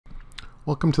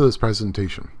Welcome to this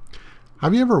presentation.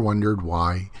 Have you ever wondered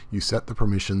why you set the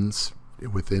permissions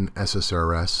within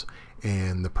SSRS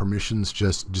and the permissions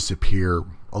just disappear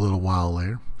a little while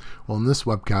later? Well, in this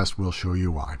webcast, we'll show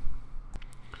you why.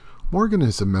 Morgan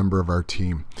is a member of our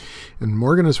team, and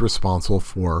Morgan is responsible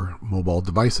for mobile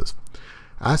devices.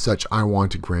 As such, I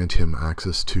want to grant him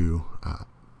access to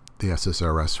the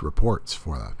SSRS reports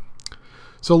for that.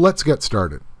 So let's get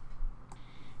started.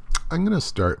 I'm going to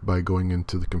start by going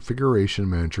into the Configuration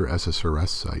Manager SSRS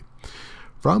site.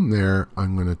 From there,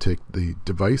 I'm going to take the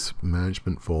Device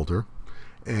Management folder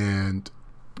and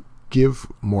give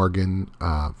Morgan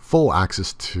full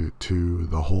access to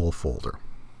the whole folder.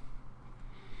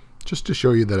 Just to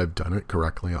show you that I've done it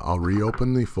correctly, I'll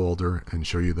reopen the folder and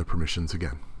show you the permissions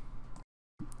again.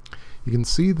 You can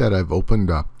see that I've opened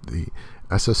up the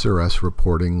SSRS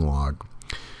reporting log.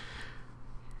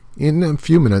 In a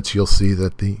few minutes, you'll see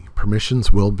that the permissions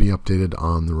will be updated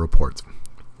on the reports.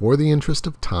 For the interest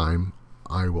of time,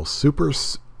 I will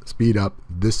speed up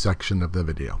this section of the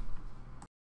video.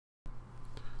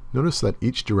 Notice that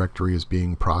each directory is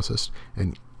being processed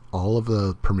and all of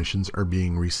the permissions are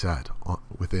being reset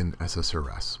within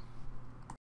SSRS.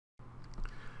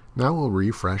 Now we'll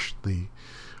refresh the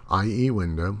IE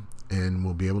window and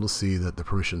we'll be able to see that the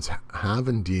permissions have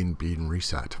indeed been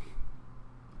reset.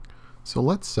 So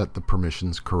let's set the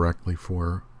permissions correctly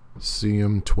for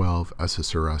CM12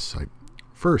 SSRS site.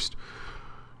 First,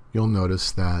 you'll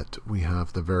notice that we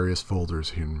have the various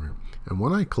folders here. And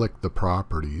when I click the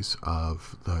properties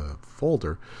of the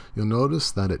folder, you'll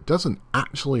notice that it doesn't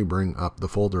actually bring up the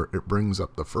folder, it brings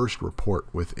up the first report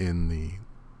within the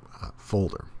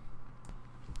folder.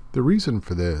 The reason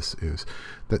for this is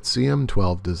that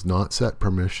CM12 does not set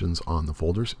permissions on the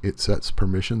folders, it sets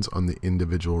permissions on the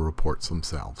individual reports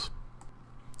themselves.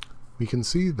 We can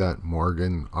see that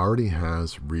Morgan already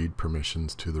has read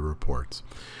permissions to the reports.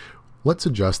 Let's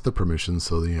adjust the permissions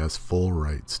so that he has full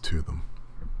rights to them.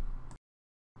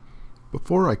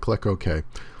 Before I click OK,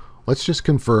 let's just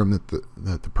confirm that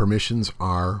the permissions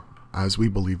are as we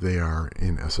believe they are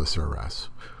in SSRS.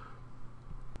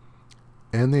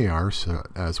 And they are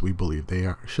as we believe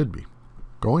they should be.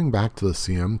 Going back to the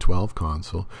CM12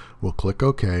 console, we'll click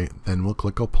OK, then we'll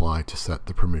click Apply to set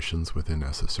the permissions within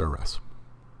SSRS.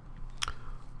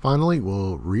 Finally,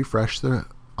 we'll refresh the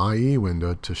IE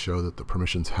window to show that the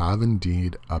permissions have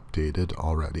indeed updated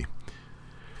already.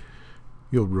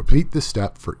 You'll repeat this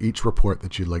step for each report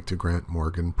that you'd like to grant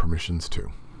Morgan permissions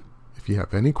to. If you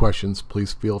have any questions,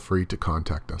 please feel free to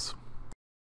contact us.